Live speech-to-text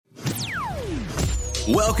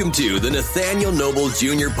Welcome to the Nathaniel Noble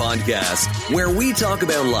Jr. podcast, where we talk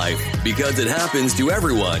about life because it happens to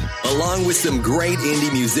everyone, along with some great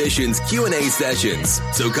indie musicians Q&A sessions.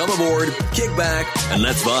 So come aboard, kick back, and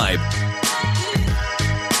let's vibe.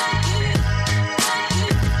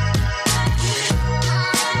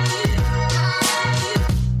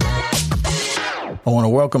 I want to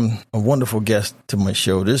welcome a wonderful guest to my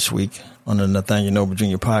show this week on the Nathaniel Noble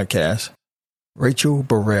Jr. podcast, Rachel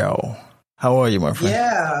Burrell. How are you, my friend?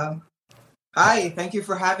 Yeah. Hi. Thank you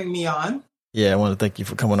for having me on. Yeah, I want to thank you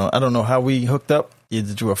for coming on. I don't know how we hooked up,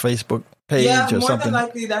 either through a Facebook page or something. Yeah, more than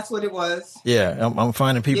likely that's what it was. Yeah, I'm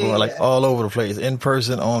finding people like all over the place, in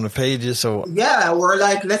person, on the pages. So yeah, we're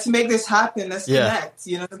like, let's make this happen. Let's connect.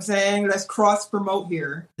 You know what I'm saying? Let's cross promote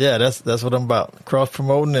here. Yeah, that's what I'm about. Cross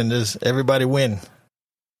promoting and just everybody win.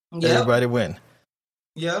 Yep. Everybody win.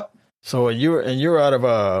 Yep. So you're out of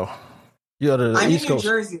the East Coast. New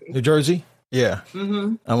Jersey. New Jersey? Yeah.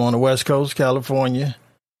 Mm-hmm. I'm on the West Coast, California.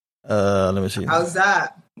 Let me see. How's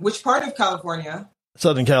that? Which part of California?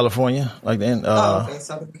 Southern California, like the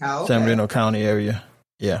Southern Cal. San Bernardino County area.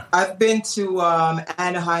 Yeah. I've been to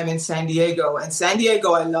Anaheim and San Diego, and San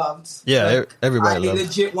Diego I loved. Yeah, everybody loved. I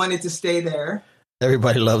legit wanted to stay there.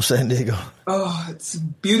 Everybody loves San Diego. Oh, it's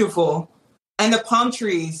beautiful. And the palm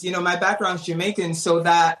trees, my background's Jamaican, so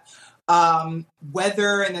that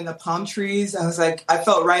weather and then the palm trees, I was like, I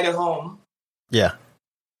felt right at home. Yeah.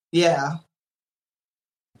 Yeah.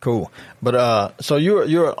 Cool. But so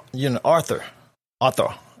you're an author.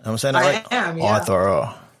 I'm saying that right? I am, yeah.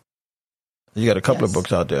 Author. You got a couple of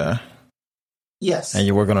books out there. Huh? Yes. And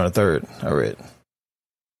you're working on a third, I read.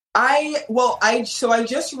 I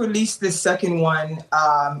just released the second one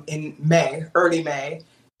in early May.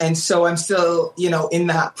 And so I'm still, in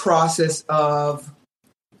that process of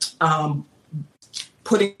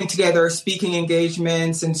putting together speaking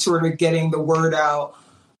engagements and sort of getting the word out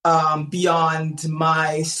beyond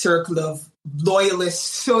my circle of loyalists,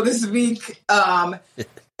 so to speak.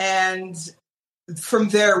 And from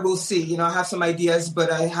there, we'll see. I have some ideas,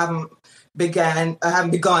 but I haven't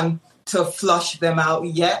begun to flush them out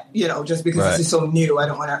yet. Just because this is so new, I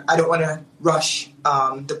don't want to rush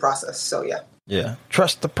the process. So yeah. Yeah.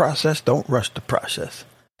 Trust the process. Don't rush the process.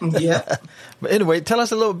 Yeah. But anyway, tell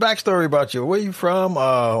us a little backstory about you. Where you from?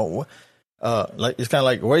 It's kind of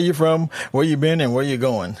like where you from, where you been, and where you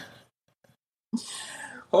going.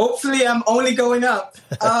 Hopefully, I'm only going up.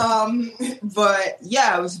 But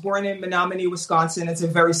yeah, I was born in Menominee, Wisconsin. It's a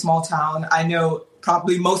very small town. I know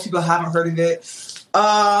probably most people haven't heard of it.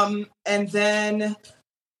 And then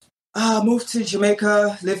moved to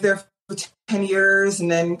Jamaica, lived there for 10 years, and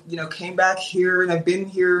then came back here, and I've been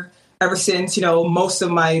here ever since. Most of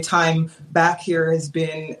my time back here has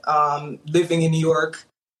been living in New York.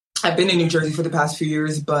 I've been in New Jersey for the past few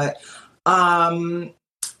years, but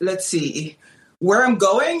let's see. Where I'm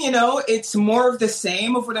going, it's more of the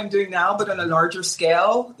same of what I'm doing now, but on a larger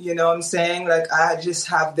scale. You know what I'm saying? Like, I just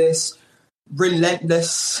have this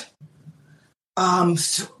relentless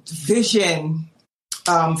vision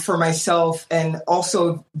for myself, and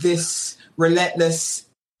also this relentless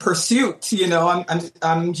pursuit.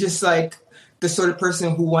 I'm just like the sort of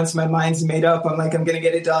person who, once my mind's made up, I'm like, I'm going to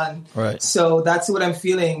get it done. Right. So that's what I'm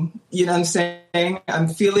feeling. You know what I'm saying? I'm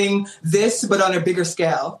feeling this, but on a bigger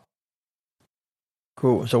scale.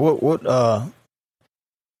 Cool. So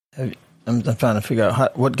I'm trying to figure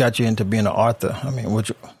out what got you into being an author. I mean,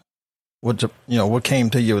 what came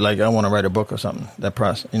to you? Like, I want to write a book or something. That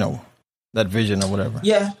process, that vision or whatever.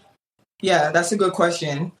 Yeah, that's a good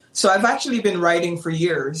question. So I've actually been writing for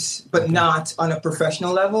years, but not on a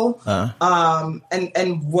professional level.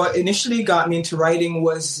 And what initially got me into writing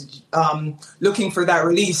was looking for that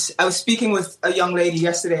release. I was speaking with a young lady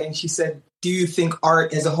yesterday, and she said, "Do you think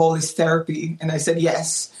art as a whole is therapy?" And I said,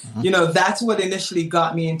 yes. Mm-hmm. That's what initially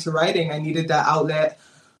got me into writing. I needed that outlet.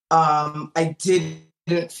 I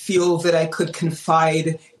didn't feel that I could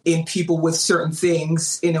confide in people with certain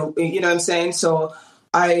things, you know what I'm saying? So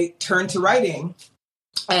I turned to writing,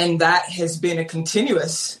 and that has been a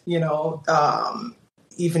continuous,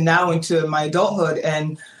 even now into my adulthood.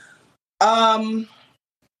 And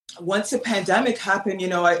once the pandemic happened,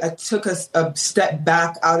 I took a step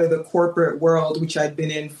back out of the corporate world, which I'd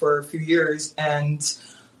been in for a few years. And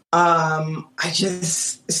I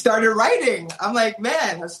just started writing. I'm like,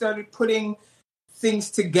 man, I started putting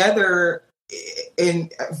things together,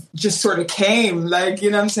 and just sort of came, like,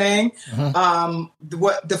 you know what I'm saying?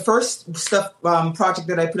 Mm-hmm. The first project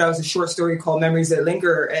that I put out was a short story called Memories That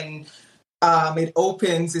Linger. And it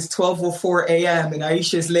opens, it's 12:04 a.m. and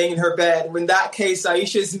Aisha is laying in her bed. In that case,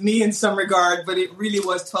 Aisha is me in some regard, but it really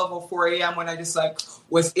was 12:04 a.m. when I just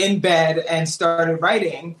was in bed and started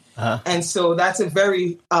writing. And so that's a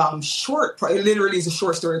very short, it literally is a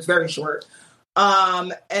short story. It's very short.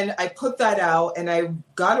 And I put that out and I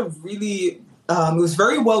got a really, it was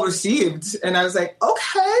very well received. And I was like,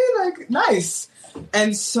 okay, nice.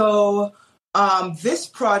 And so this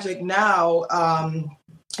project now,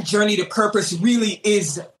 Journey to Purpose, really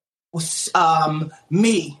is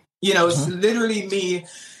me. It's literally me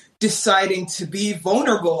deciding to be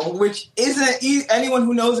vulnerable, which isn't anyone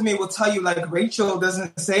who knows me will tell you Rachel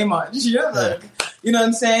doesn't say much. You know what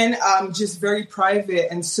I'm saying? I'm just very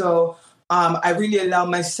private. And so I really allow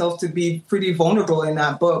myself to be pretty vulnerable in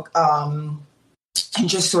that book. And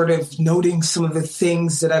just sort of noting some of the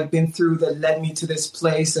things that I've been through that led me to this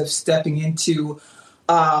place of stepping into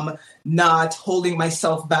not holding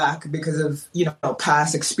myself back because of,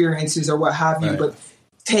 past experiences or what have you, but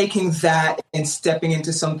taking that and stepping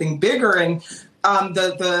into something bigger. And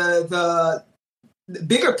the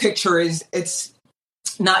bigger picture is it's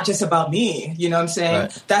not just about me. You know what I'm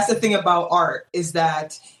saying? That's the thing about art, is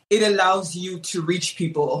that it allows you to reach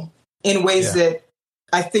people in ways that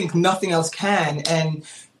I think nothing else can. And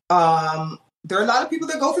there are a lot of people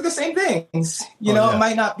that go through the same things. It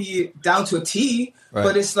might not be down to a T,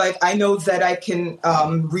 but it's I know that I can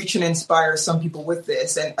reach and inspire some people with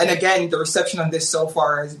this. And again, the reception on this so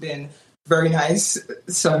far has been very nice.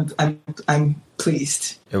 So I'm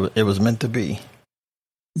pleased. It was meant to be.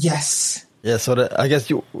 Yes. Yeah. So I guess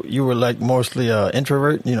you were mostly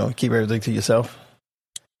introvert. Keep everything to yourself.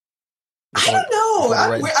 I don't know.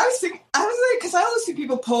 I was thinking, because I always see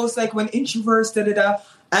people post when introverts,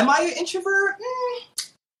 Am I an introvert?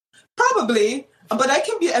 Probably, but I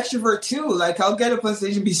can be an extrovert too. I'll get up on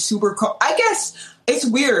stage and be super. I guess it's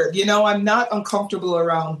weird, I'm not uncomfortable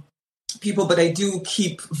around people, but I do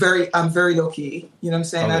I'm very low key. You know what I'm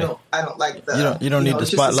saying? Okay. I don't like the. You don't need the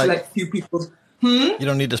spotlight. Just few people. You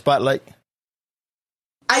don't need the spotlight.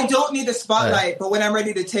 I don't need the spotlight, but when I'm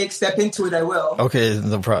ready to step into it, I will. Okay,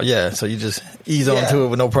 no problem. Yeah, so you just ease on to it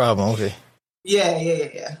with no problem. Okay. Yeah.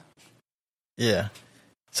 Yeah.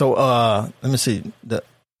 So let me see.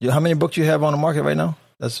 How many books you have on the market right now?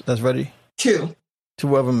 That's ready. 2.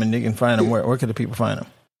 2 of them, and you can find them. Where can the people find them?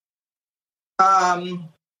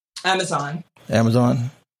 Amazon. Amazon.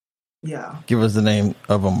 Yeah. Give us the name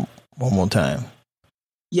of them one more time.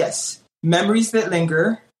 Yes, Memories That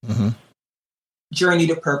Linger. Mm-hmm. Journey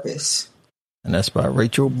to Purpose. And that's by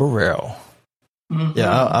Rachel Burrell. Mm-hmm.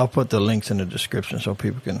 Yeah, I'll put the links in the description so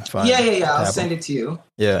people can find it. Yeah. I'll send it to you.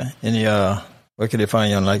 Yeah. Any where can they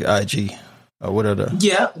find you on IG? What are the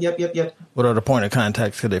Yep. What are the point of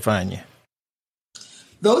contacts could they find you?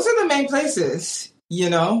 Those are the main places,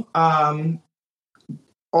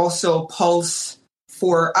 also Pulse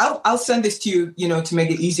for I'll send this to you, to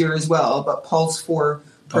make it easier as well, but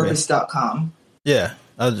pulse4purpose.com. Okay. Yeah.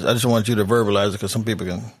 I just want you to verbalize it because some people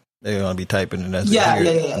they're going to be typing and that's yeah.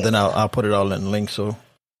 And then I'll put it all in the link. So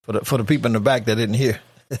for the people in the back that didn't hear.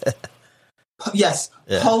 Yes.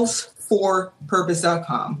 Yeah.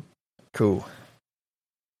 Pulse4purpose.com. Cool.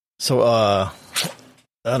 So, I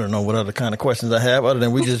don't know what other kind of questions I have other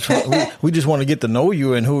than we just want to get to know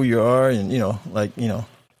you and who you are and,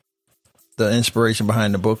 the inspiration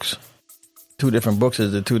behind the books. 2 different books.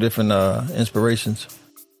 Is there 2 different inspirations?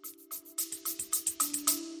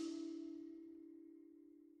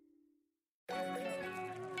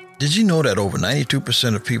 Did you know that over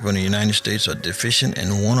 92% of people in the United States are deficient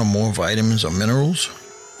in 1 or more vitamins or minerals?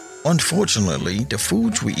 Unfortunately, the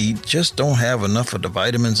foods we eat just don't have enough of the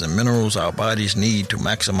vitamins and minerals our bodies need to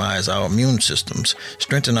maximize our immune systems,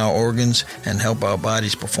 strengthen our organs, and help our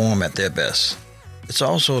bodies perform at their best. It's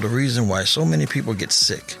also the reason why so many people get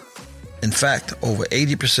sick. In fact, over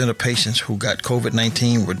 80% of patients who got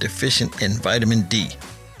COVID-19 were deficient in vitamin D,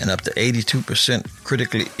 and up to 82%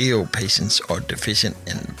 critically ill patients are deficient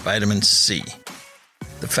in vitamin C.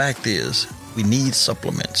 The fact is, we need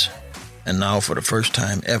supplements. And now for the first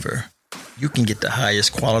time ever, you can get the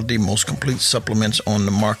highest quality, most complete supplements on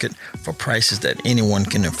the market for prices that anyone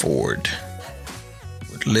can afford.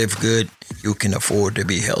 With Live Good, you can afford to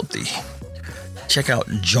be healthy. Check out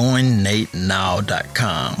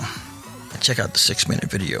joinnatenow.com and check out the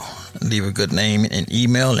 6-minute video. Leave a good name and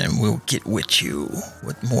email and we'll get with you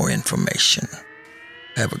with more information.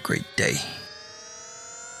 Have a great day.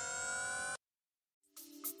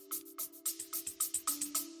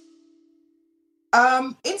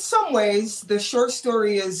 In some ways, the short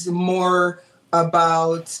story is more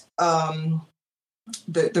about a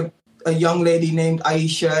young lady named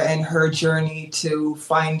Aisha and her journey to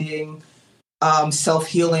finding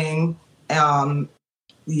self-healing,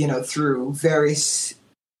 through various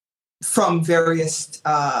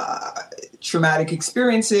traumatic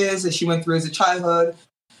experiences that she went through as a childhood.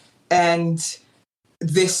 And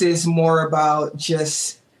this is more about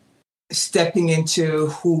just stepping into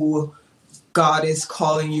who God is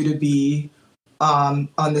calling you to be on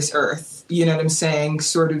this earth. You know what I'm saying?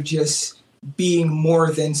 Sort of just being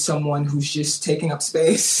more than someone who's just taking up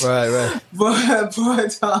space. Right. But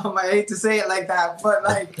I hate to say it like that, but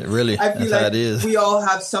like, really, I feel like it is. We all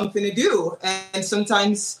have something to do, and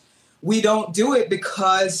sometimes we don't do it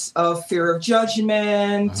because of fear of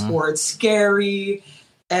judgment or it's scary,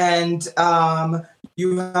 and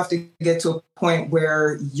you have to get to a point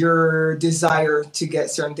where your desire to get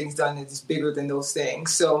certain things done is bigger than those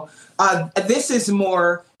things. So this is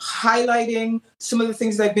more highlighting some of the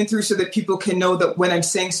things that I've been through so that people can know that when I'm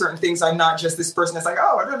saying certain things, I'm not just this person that's like,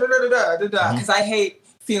 oh, da-da-da-da-da-da, because I hate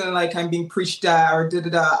feeling like I'm being preached at or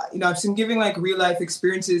da-da-da. You know, I'm giving like real life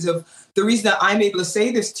experiences of the reason that I'm able to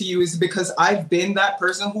say this to you is because I've been that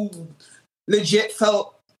person who legit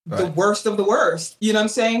felt the worst of the worst, you know what I'm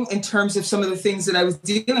saying, in terms of some of the things that I was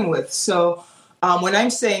dealing with. So when I'm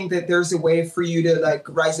saying that there's a way for you to like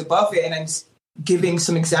rise above it, and I'm giving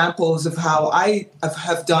some examples of how I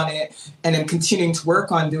have done it and I'm continuing to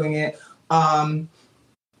work on doing it,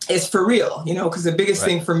 it's for real, you know, because the biggest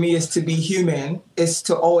thing for me is to be human, is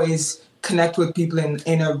to always connect with people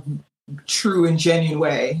in a true and genuine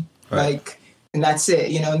way. Like, and that's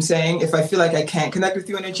it. You know what I'm saying? If I feel like I can't connect with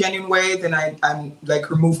you in a genuine way, then I'm like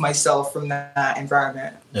remove myself from that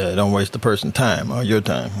environment. Yeah, don't waste the person's time or your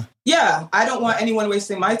time. Yeah, I don't want anyone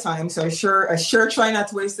wasting my time. So I sure try not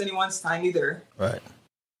to waste anyone's time either. Right.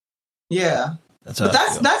 Yeah.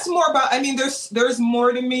 That's more about. I mean, there's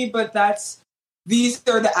more to me, but these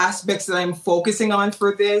are the aspects that I'm focusing on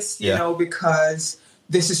for this. You know, because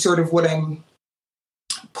this is sort of what I'm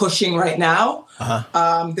pushing right now.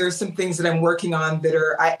 There's some things that I'm working on that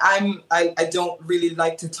are I don't really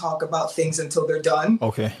like to talk about things until they're done.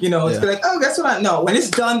 Okay. You know, it's like, oh, guess what? No, when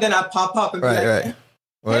it's done, then I pop up and be like,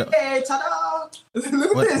 hey, ta-da! Look at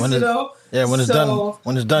this, you know? Yeah, when it's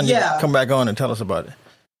done, you come back on and tell us about it.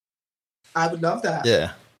 I would love that.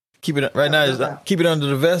 Yeah. Keep it right now. Keep it under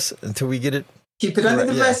the vest until we get it. Keep it under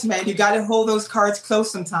the vest, man. You got to hold those cards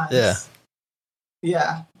close sometimes. Yeah.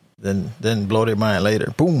 Yeah. Then blow their mind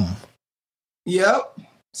later. Boom. Yep.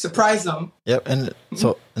 Surprise them. Yep. And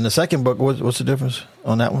so in the second book, what's the difference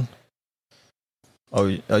on that one? Oh,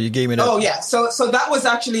 you gave me that. Oh yeah. So that was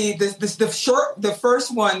actually the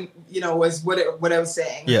first one, you know, was what I was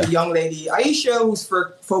saying. Yeah. The young lady Aisha, who's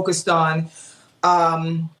focused on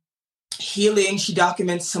healing. She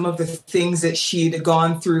documents some of the things that she'd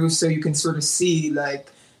gone through, so you can sort of see like,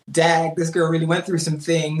 dag, this girl really went through some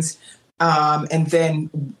things. And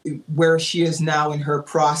then where she is now in her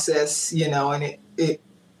process, you know, and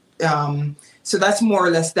so that's more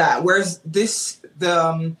or less that. Whereas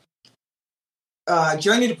the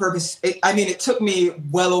Journey to Purpose, it took me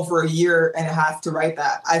well over a year and a half to write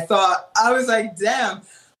that. I was like, damn,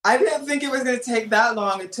 I didn't think it was going to take that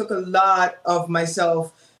long. It took a lot of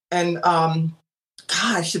myself, and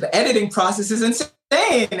gosh, the editing process is insane.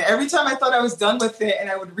 Every time I thought I was done with it, and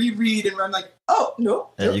I would reread, and I'm like, oh no,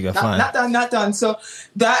 not done. So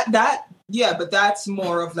that but that's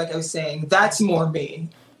more of, like I was saying, that's more me.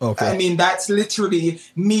 Okay. I mean, that's literally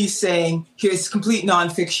me saying, here's complete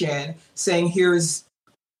nonfiction, saying here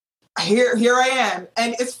I am.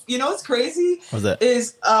 And it's, you know, what's crazy? What's that?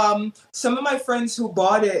 Is some of my friends who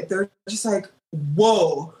bought it, they're just like,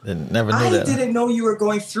 whoa, I didn't know you were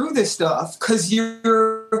going through this stuff, because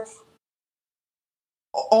you're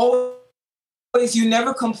always, you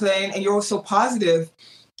never complain, and you're always so positive.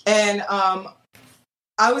 And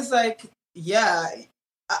I was like, yeah,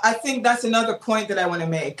 I think that's another point that I want to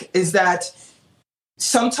make, is that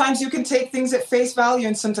sometimes you can take things at face value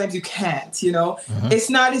and sometimes you can't, you know. It's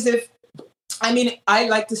not as if, I mean, I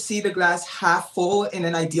like to see the glass half full in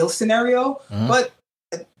an ideal scenario, but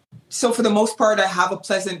so for the most part, I have a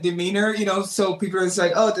pleasant demeanor, you know, so people are just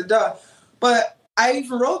like, oh, da-da. But I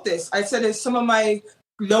even wrote this. I said it's some of my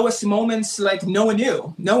lowest moments, like no one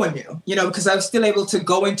knew, you know, because I was still able to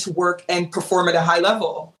go into work and perform at a high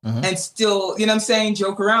level and still, you know what I'm saying,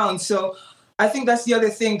 joke around. So I think that's the other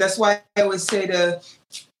thing. That's why I always say to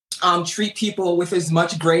treat people with as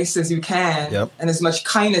much grace as you can and as much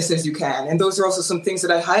kindness as you can. And those are also some things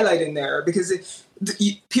that I highlight in there, because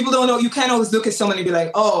people don't know. You can't always look at someone and be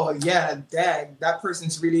like, oh yeah, dang, that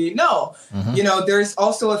person's really, no. There's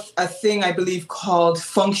also a thing I believe called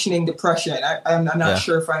functioning depression. I'm not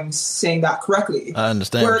sure if I'm saying that correctly. I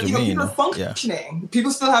understand where, what you mean. People are functioning.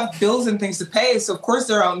 People still have bills and things to pay. So of course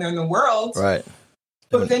they're out there in the world. Right.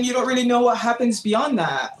 But then you don't really know what happens beyond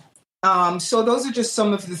that. So those are just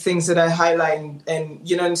some of the things that I highlight and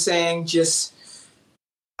you know what I'm saying? Just,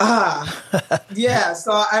 yeah.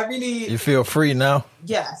 So I really... You feel free now?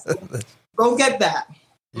 Yes. Go get that.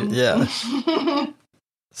 Yeah.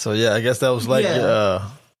 So yeah, I guess that was like,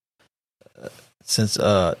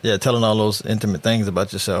 telling all those intimate things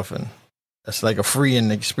about yourself, and that's like a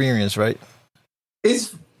freeing experience, right?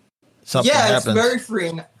 It's very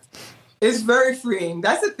freeing. It's very freeing.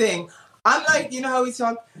 That's the thing. I'm like, you know how we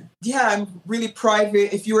talk? Yeah, I'm really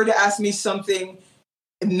private. If you were to ask me something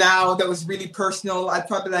now that was really personal, I'd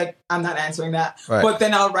probably like, I'm not answering that. Right. But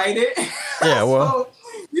then I'll write it. Yeah, well.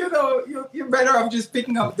 So, you're better off just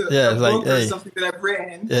picking up the book or something that I've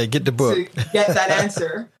written. Yeah, get the book. To get that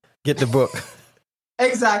answer. Get the book.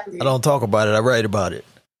 Exactly. I don't talk about it. I write about it.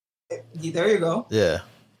 There you go. Yeah.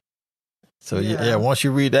 So, once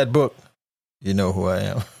you read that book, you know who I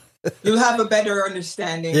am. You'll have a better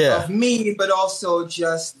understanding of me, but also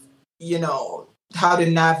just, how to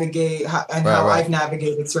navigate how I've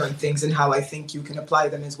navigated certain things and how I think you can apply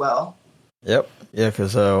them as well. Yep. Yeah,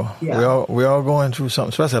 because we all going through something,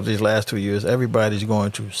 especially after these last 2 years. Everybody's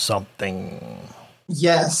going through something.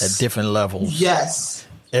 Yes. At different levels. Yes.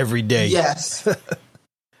 Every day. Yes.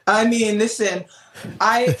 I mean, listen,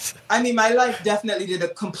 my life definitely did a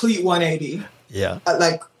complete 180. Yeah.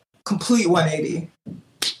 Complete 180.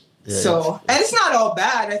 Yeah, so, and it's not all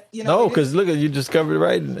bad, No, because look, you discovered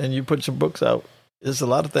writing and you put your books out. There's a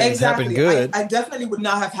lot of things happen good. I definitely would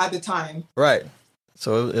not have had the time. Right.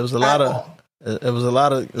 So it was a lot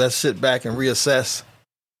of let's sit back and reassess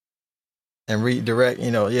and redirect.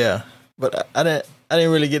 But I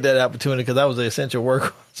didn't really get that opportunity because I was an essential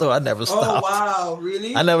worker, so I never stopped. Oh wow,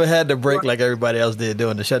 really? I never had the break like everybody else did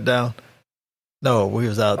during the shutdown. No, we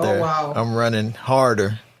was out there. Wow. I'm running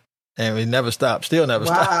harder. And we never stopped. Still never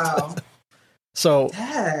stopped. So,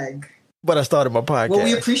 but I started my podcast. Well,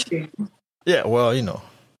 we appreciate it. Yeah, well,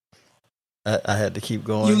 I had to keep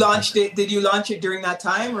going. You launched it. Did you launch it during that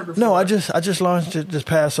time or before? No, I just launched it this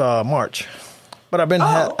past March. But I've been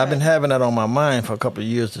having that on my mind for a couple of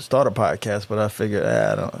years to start a podcast. But I figured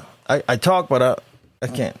I talk, but I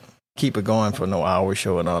can't keep it going for no hour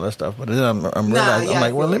show and all that stuff. But then I'm realizing I'm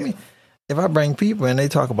like, well, if I bring people and they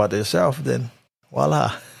talk about themselves, then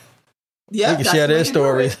voila. Yeah, they can share their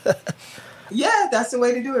stories. Yeah, that's the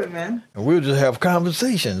way to do it, man. And we'll just have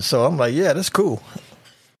conversations. So I'm like, yeah, that's cool.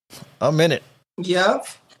 I'm in it. Yep.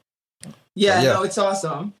 Yeah, no, it's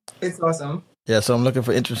awesome. It's awesome. Yeah, so I'm looking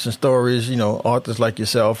for interesting stories, authors like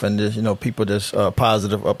yourself and just, people that's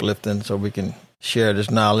positive, uplifting, so we can share this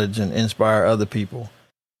knowledge and inspire other people.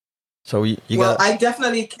 So I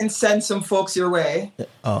definitely can send some folks your way.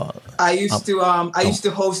 I used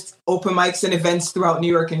to host open mics and events throughout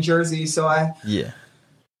New York and Jersey. So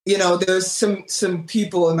there's some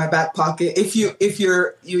people in my back pocket. If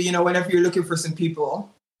you're whenever you're looking for some people.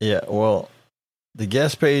 Yeah, well, the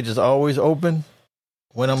guest page is always open.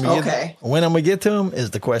 When I'm gonna get to them is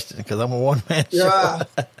the question, because I'm a one-man show. Yeah.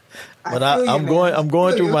 But I'm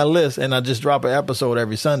going through my list, and I just drop an episode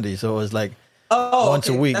every Sunday. So it's like. Once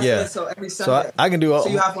a week, So every Sunday. So I can do. So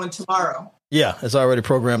you have one tomorrow. Yeah, it's already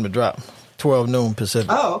programmed to drop, 12 noon Pacific.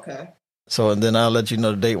 Oh, okay. So and then I'll let you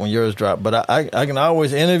know the date when yours drop. But I can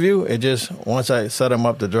always interview. It just once I set them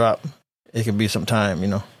up to drop, it can be some time,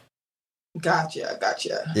 Gotcha.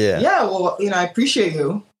 Yeah. Yeah. Well, I appreciate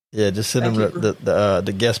you. Yeah, just send them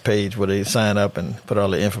the guest page where they sign up and put all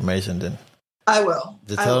the information. Then I will.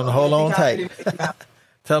 Just tell them to hold on tight.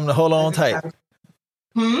 Tell them to hold on tight.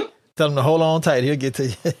 Tell him to hold on tight. He'll get to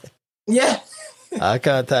you. Yeah. I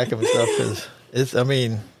contact him and stuff because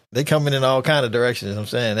they coming in all kind of directions. You know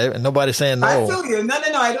what I'm saying, nobody's saying no. I feel you. No.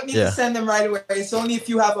 I don't need to send them right away. It's only if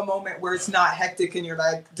you have a moment where it's not hectic and you're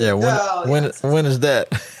like, when is that?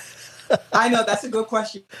 I know that's a good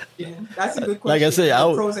question. That's a good question. Like I say,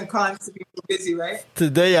 pros and cons to be busy, right?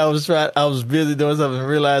 Today I was busy doing something and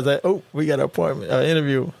realized that we got an appointment,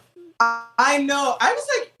 interview. I know. I was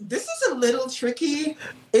like, this is a little tricky.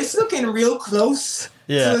 It's looking real close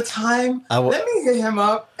to the time. Let me hit him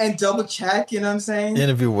up and double check. You know what I'm saying? The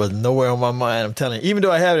interview was nowhere on my mind. I'm telling you. Even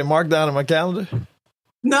though I have it marked down on my calendar.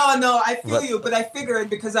 No, I feel you. But I figured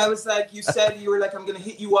because I was like, you said you were like, I'm going to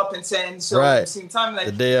hit you up and send. So at the same time, like,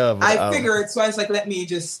 the day of. I figured. So I was like, let me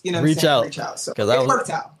just, reach out. So it worked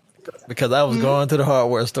out. Because I was going to the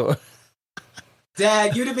hardware store.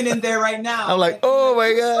 Dad, you'd have been in there right now. I'm like, oh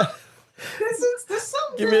my God. There's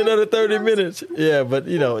something. Give me another 30 minutes. Yeah, but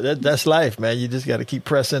that's life, man. You just got to keep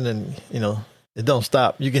pressing, and it don't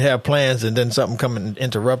stop. You can have plans, and then something come and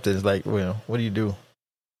interrupt it. It's like, what do you do?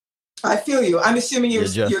 I feel you. I'm assuming you're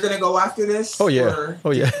going to go after this. Oh yeah.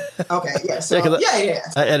 Oh yeah. Okay. Yeah. So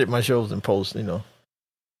I edit my shows and post.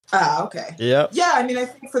 Okay. Yeah. Yeah. I mean, I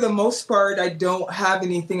think for the most part, I don't have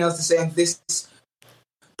anything else to say on this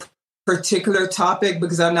particular topic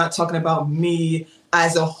because I'm not talking about me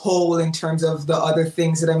as a whole in terms of the other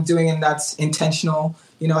things that I'm doing, and that's intentional.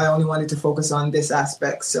 I only wanted to focus on this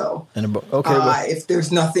aspect. So, if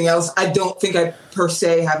there's nothing else, I don't think I per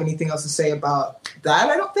se have anything else to say about that.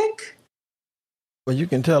 I don't think. Well, you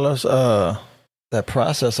can tell us that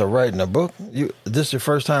process of writing a book. This is your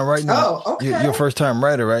first time writing? Oh, okay. You're a first time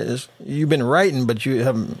writer, right? You've been writing, but you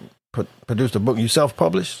haven't produced a book. You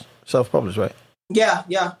self-published, right? Yeah.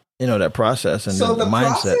 That process and so the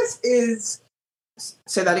mindset. Process is.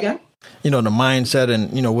 Say that again. The mindset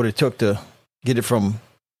and what it took to get it from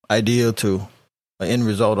idea to an end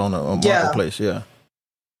result on a marketplace. Yeah.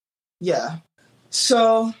 Yeah.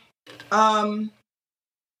 So, that's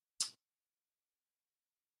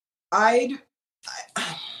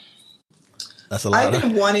a lot. I've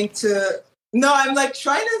been wanting to. No, I'm like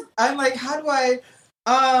how do I?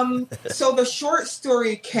 So the short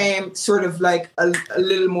story came sort of like a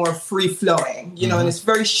little more free flowing, and it's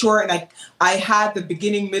very short, and I had the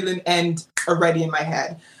beginning, middle, and end already in my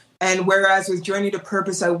head. And whereas with Journey to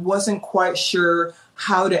Purpose, I wasn't quite sure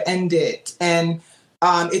how to end it. And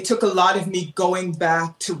it took a lot of me going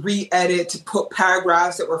back to re-edit, to put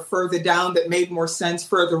paragraphs that were further down that made more sense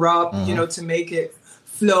further up, to make it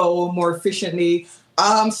flow more efficiently.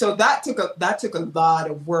 So that took a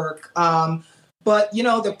lot of work. But,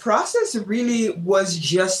 the process really was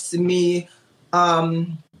just me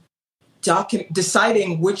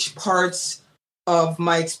deciding which parts of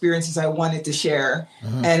my experiences I wanted to share,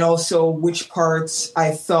 and also which parts I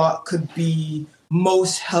thought could be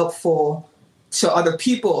most helpful to other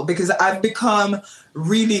people, because I've become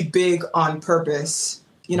really big on purpose.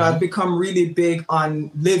 I've become really big on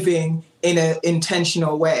living in an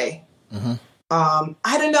intentional way.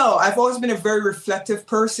 I don't know. I've always been a very reflective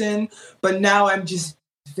person, but now I'm just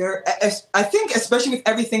I think especially with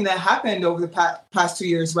everything that happened over the past 2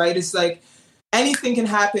 years, right? It's like anything can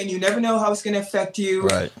happen. You never know how it's going to affect you.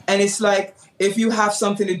 Right. And it's like, if you have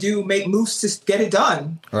something to do, make moves to get it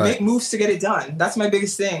done. Right. Make moves to get it done. That's my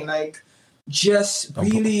biggest thing. Like, just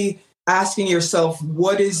really asking yourself,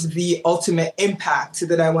 what is the ultimate impact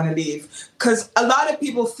that I want to leave? Because a lot of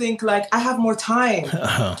people think like, I have more time.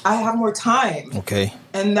 I have more time. Okay.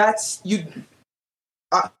 And that's you.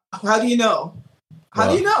 How do you know? How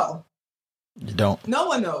do you know? You don't. No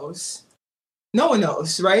one knows. No one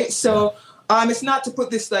knows, right? So it's not to put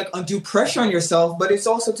this like undue pressure on yourself, but it's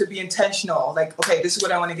also to be intentional. Like, okay, this is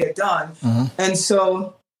what I want to get done. And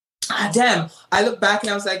so, I look back and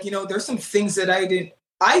I was like, there's some things that I didn't,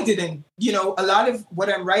 a lot of what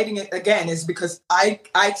I'm writing again is because I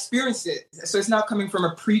experienced it. So it's not coming from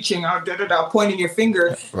a preaching or pointing your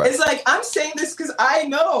finger. Right. It's like, I'm saying this because I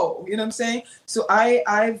know, what I'm saying? So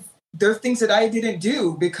there are things that I didn't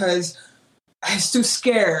do because I was too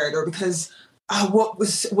scared, or because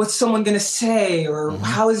what's someone going to say, or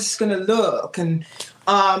how is this going to look? And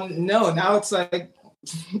no, now it's like,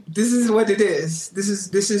 this is what it is.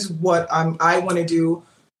 This is what I want to do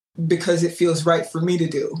because it feels right for me to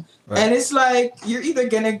do. Right. And it's like, you're either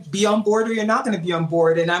going to be on board or you're not going to be on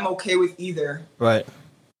board. And I'm okay with either. Right.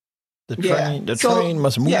 The train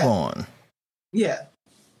must move on. Yeah.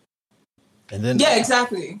 And then. Yeah,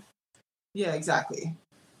 exactly. Yeah, exactly.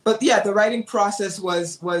 But yeah, the writing process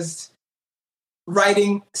was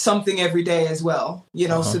writing something every day as well,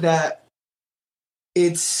 so that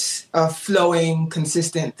it's a flowing,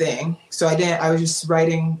 consistent thing. So I was just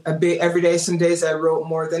writing a bit every day. Some days I wrote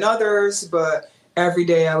more than others, but every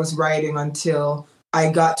day I was writing until I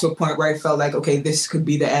got to a point where I felt like, okay, this could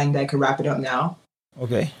be the end. I could wrap it up now.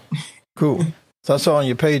 Okay, cool. So I saw on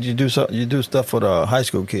your page you do stuff for the high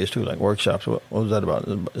school kids too, like workshops. What was that about?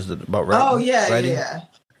 Is it about writing? Oh yeah, writing? Yeah.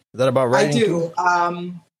 Is that about writing?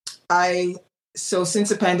 I do. So since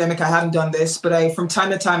the pandemic, I haven't done this, but from time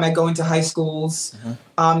to time, I go into high schools.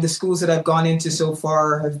 The schools that I've gone into so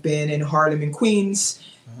far have been in Harlem and Queens,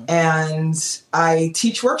 and I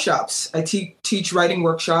teach workshops. I teach writing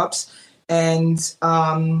workshops, and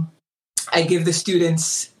I give the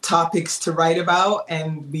students topics to write about,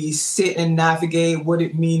 and we sit and navigate what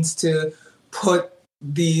it means to put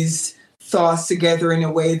these thoughts together in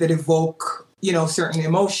a way that evoke, certain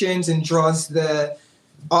emotions and draws the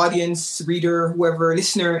audience, reader, whoever,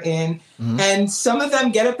 listener in. And some of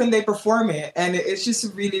them get up and they perform it. And it's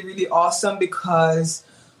just really, really awesome because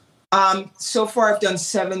so far I've done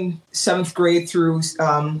seventh grade through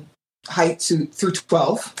through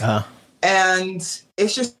 12. And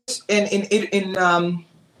it's just in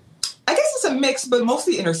I guess it's a mix, but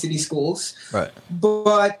mostly inner city schools. Right.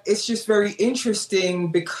 But it's just very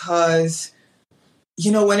interesting because,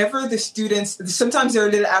 you know, whenever the students, sometimes they're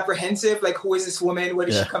a little apprehensive, like, who is this woman? What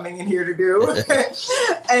is she coming in here to do?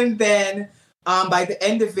 And then by the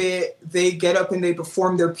end of it, they get up and they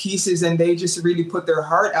perform their pieces and they just really put their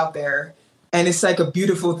heart out there. And it's like a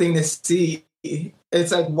beautiful thing to see.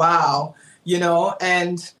 It's like, wow, you know,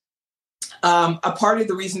 and a part of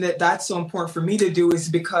the reason that that's so important for me to do is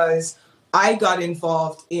because I got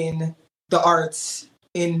involved in the arts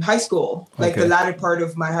in high school, like the latter part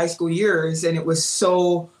of my high school years. And it was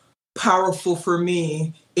so powerful for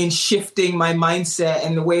me in shifting my mindset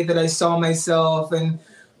and the way that I saw myself, and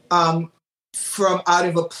from out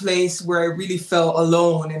of a place where I really felt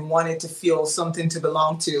alone and wanted to feel something to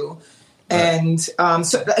belong to. And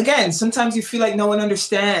so again, sometimes you feel like no one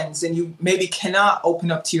understands and you maybe cannot open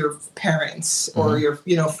up to your parents or your,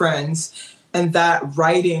 you know, friends. And that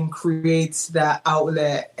writing creates that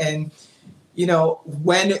outlet. And, you know,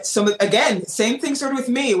 when again, same thing started with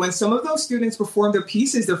me. When some of those students performed their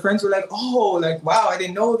pieces, their friends were like, oh, like, wow, I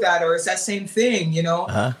didn't know that. Or it's that same thing, you know?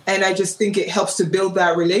 And I just think it helps to build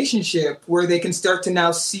that relationship where they can start to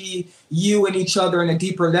now see you and each other on a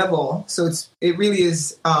deeper level. So it really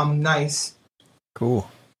is nice.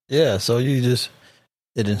 Cool. Yeah. So it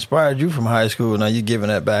inspired you from high school. Now you're giving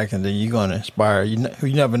that back, and then you're going to inspire. You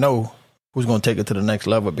never know who's going to take it to the next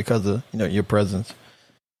level because of, you know, your presence.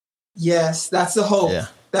 Yes, that's the hope. Yeah.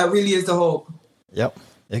 That really is the hope. Yep.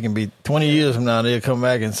 It can be 20 years from now, they'll come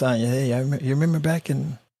back and sign you. Hey, you remember back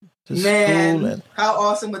in school? And how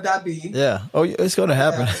awesome would that be? Yeah. Oh, it's going to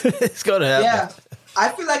happen. Yeah. It's going to happen. Yeah. I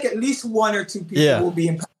feel like at least one or two people will be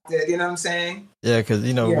impacted. You know what I'm saying? Yeah, because,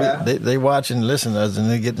 you know, they watch and listen to us and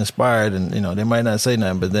they get inspired, and, you know, they might not say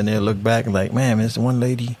nothing, but then they'll look back and like, man, this one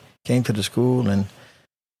lady came to the school and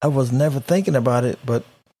I was never thinking about it, but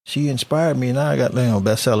she inspired me. Now I got, you know,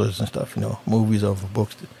 bestsellers and stuff, you know, movies over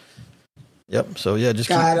books. Yep. So yeah, just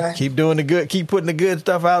keep doing the good, keep putting the good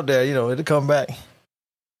stuff out there. You know, it'll come back.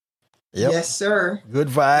 Yep. Yes, sir. Good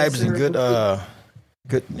vibes and good,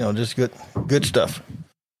 you know, just good stuff.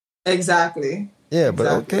 Exactly. Yeah, but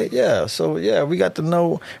okay, yeah. So yeah, we got to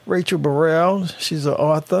know Rachel Burrell. She's an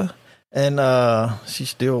author, and she's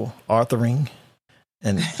still authoring,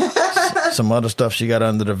 and some other stuff she got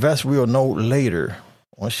under the vest. We'll know later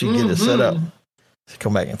once she get it set up. She'll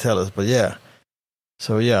come back and tell us. But yeah,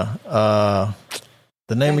 so yeah,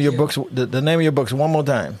 the name of your books. The name of your books one more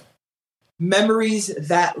time. Memories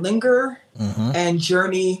That Linger and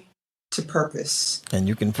Journey to Purpose. And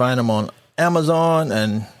you can find them on Amazon,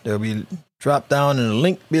 and they'll be dropped down in the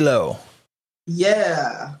link below.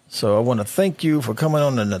 Yeah. So I want to thank you for coming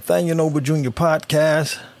on the Nathaniel Noble Jr.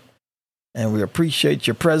 podcast, and we appreciate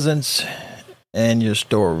your presence and your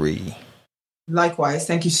story. Likewise.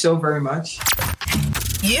 Thank you so very much.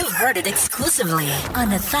 You've heard it exclusively on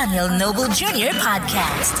Nathaniel Noble Jr.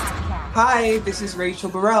 podcast. Hi, this is Rachel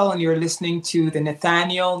Burrell, and you're listening to the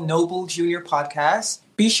Nathaniel Noble Jr. podcast.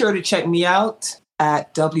 Be sure to check me out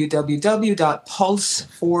at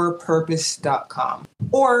www.pulseforpurpose.com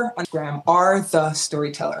or on Instagram,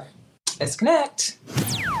 @RTheStoryteller. Let's connect.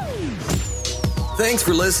 Thanks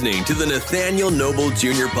for listening to the Nathaniel Noble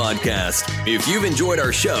Jr. podcast. If you've enjoyed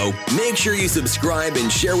our show, make sure you subscribe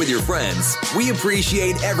and share with your friends. We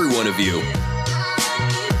appreciate every one of you.